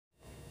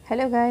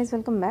Hello guys,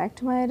 welcome back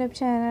to my Arab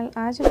channel.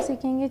 आज हम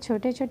सीखेंगे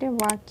छोटे छोटे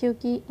वाक्यों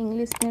की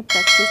इंग्लिश में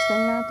प्रैक्टिस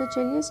करना। तो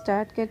चलिए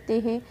स्टार्ट करते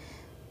हैं।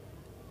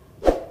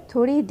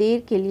 थोड़ी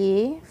देर के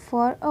लिए,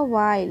 for a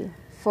while,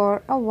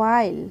 for a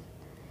while.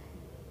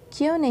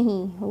 क्यों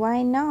नहीं,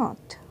 व्हाई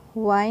नॉट,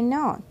 व्हाई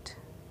नॉट।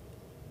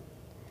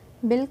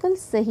 बिल्कुल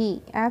सही,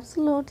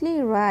 एब्सोल्युटली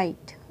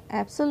राइट,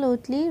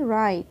 एब्सोल्युटली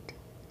राइट।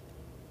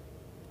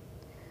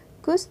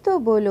 कुछ तो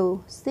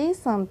बोलो, से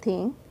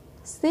समथिंग,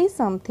 से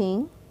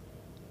समथिंग।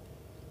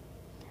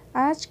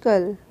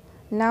 आजकल,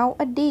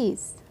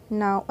 nowadays,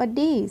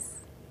 nowadays।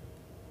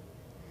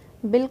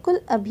 बिल्कुल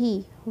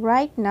अभी,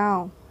 right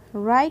now,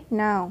 right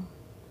now।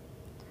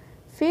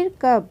 फिर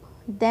कब,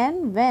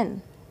 then when,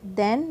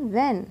 then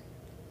when।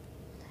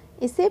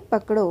 इसे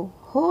पकड़ो,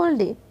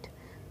 hold it,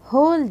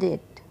 hold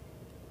it।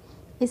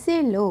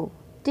 इसे लो,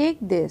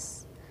 take this,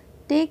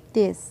 take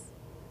this।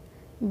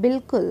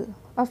 बिल्कुल,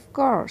 of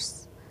course,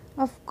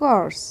 of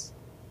course।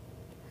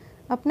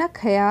 अपना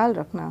ख्याल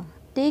रखना,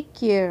 take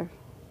care,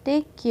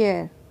 टेक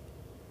केयर।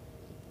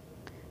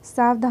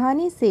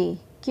 सावधानी से,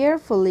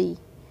 केयरफुली,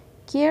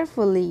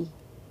 केयरफुली।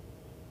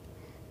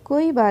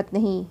 कोई बात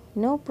नहीं,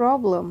 नो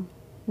प्रॉब्लम,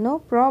 नो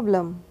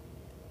प्रॉब्लम।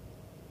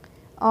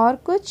 और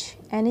कुछ,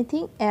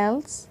 एनीथिंग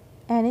एल्स,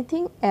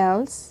 एनीथिंग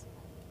एल्स।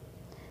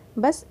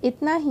 बस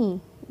इतना ही,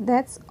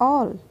 दैट्स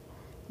ऑल,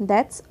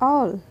 दैट्स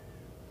ऑल।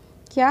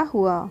 क्या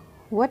हुआ,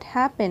 व्हाट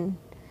हैपेंड,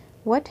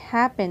 व्हाट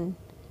हैपेंड।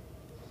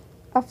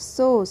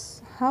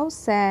 अफसोस, हाउ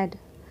सैड,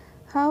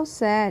 हाउ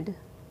सैड।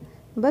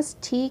 बस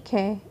ठीक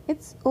है,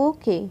 इट्स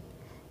ओके,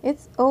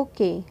 इट्स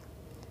ओके।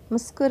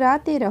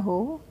 मुस्कुराते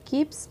रहो,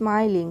 कीप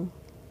स्माइलिंग,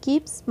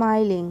 कीप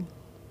स्माइलिंग।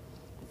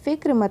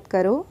 फ़िक्र मत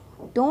करो,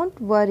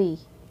 डोंट वरी,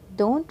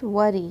 डोंट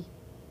वरी।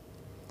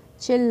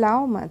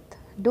 चिल्लाओ मत,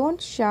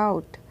 डोंट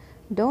शाउट,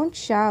 डोंट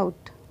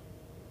शाउट।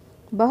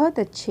 बहुत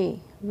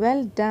अच्छे,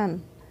 वेल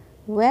डन,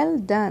 वेल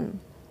डन।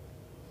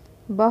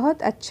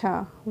 बहुत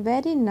अच्छा,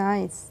 वेरी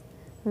नाइस,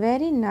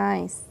 वेरी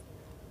नाइस।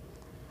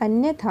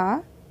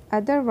 अन्यथा,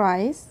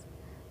 अदरवाइज,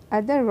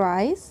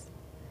 अदरवाइज।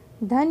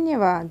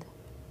 धन्यवाद,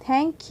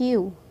 थैंक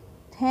यू,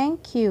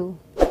 थैंक यू।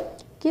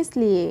 किस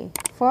लिए,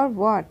 फॉर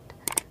व्हाट,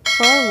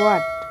 फॉर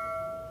व्हाट।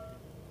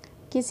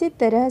 किसी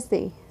तरह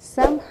से,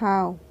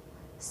 समहाउ,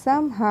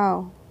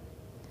 समहाउ।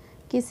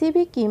 किसी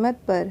भी कीमत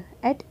पर,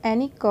 at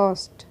any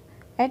cost,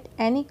 at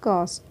any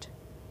cost.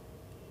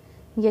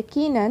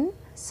 यकीनन,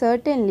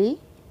 सर्टेनली,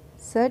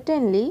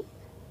 सर्टेनली।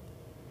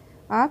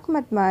 आँख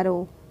मत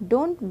मारो,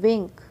 डोंट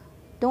विंक,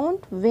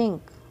 डोंट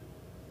विंक।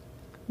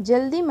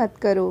 जल्दी मत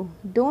करो,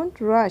 डोंट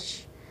रश,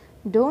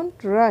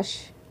 डोंट रश।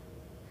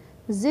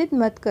 ज़िद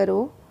मत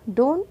करो,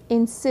 डोंट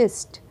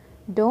इंसिस्ट,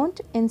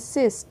 डोंट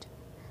इंसिस्ट।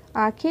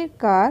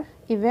 आखिरकार,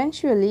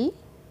 इवेंचुअली,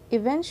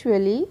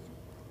 इवेंचुअली।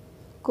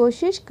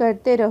 कोशिश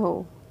करते रहो,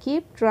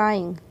 कीप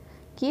ट्राइंग,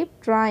 कीप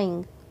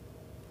ट्राइंग।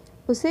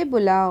 उसे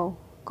बुलाओ,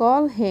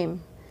 कॉल हिम,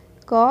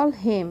 कॉल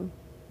हिम।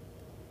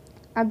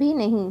 अभी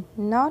नहीं,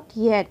 नॉट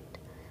येट,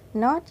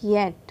 नॉट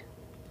येट।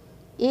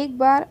 एक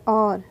बार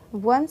और,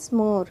 वंस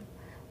मोर,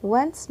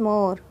 वंस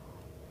मोर।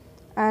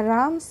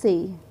 आराम से,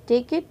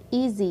 take it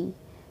easy,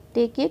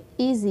 take it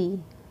easy.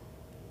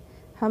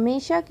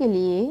 हमेशा के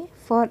लिए,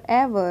 फॉर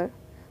एवर,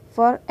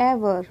 फॉर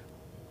एवर।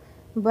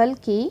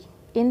 बल्कि,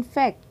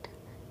 इनफैक्ट,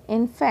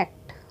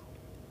 इनफैक्ट।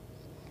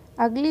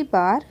 अगली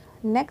बार,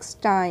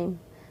 नेक्स्ट टाइम,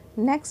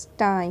 नेक्स्ट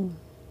टाइम।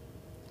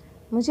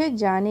 मुझे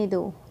जाने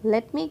दो,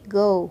 लेट मी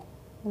गो,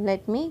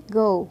 लेट मी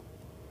गो।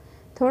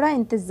 थोड़ा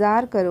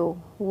इंतज़ार करो,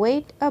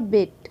 wait a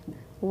bit,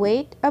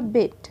 wait a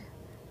bit.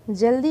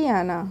 जल्दी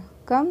आना,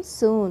 कम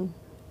सून,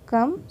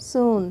 कम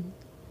सून।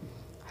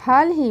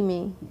 हाल ही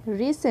में,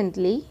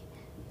 रिसेंटली,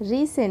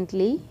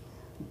 रिसेंटली।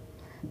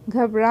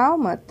 घबराओ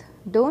मत,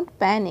 डोंट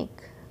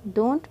पैनिक,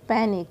 डोंट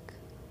पैनिक।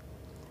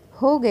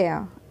 हो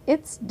गया,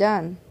 इट्स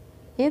डन,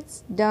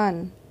 इट्स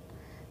डन।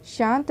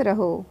 शांत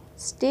रहो,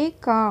 स्टे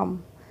काम,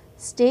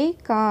 स्टे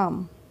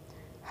काम।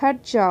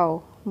 हट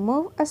जाओ,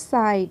 मूव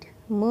असाइड,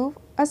 मूव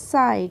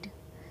असाइड।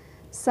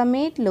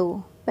 समेट लो,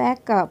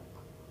 पैक अप,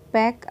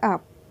 पैक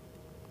अप।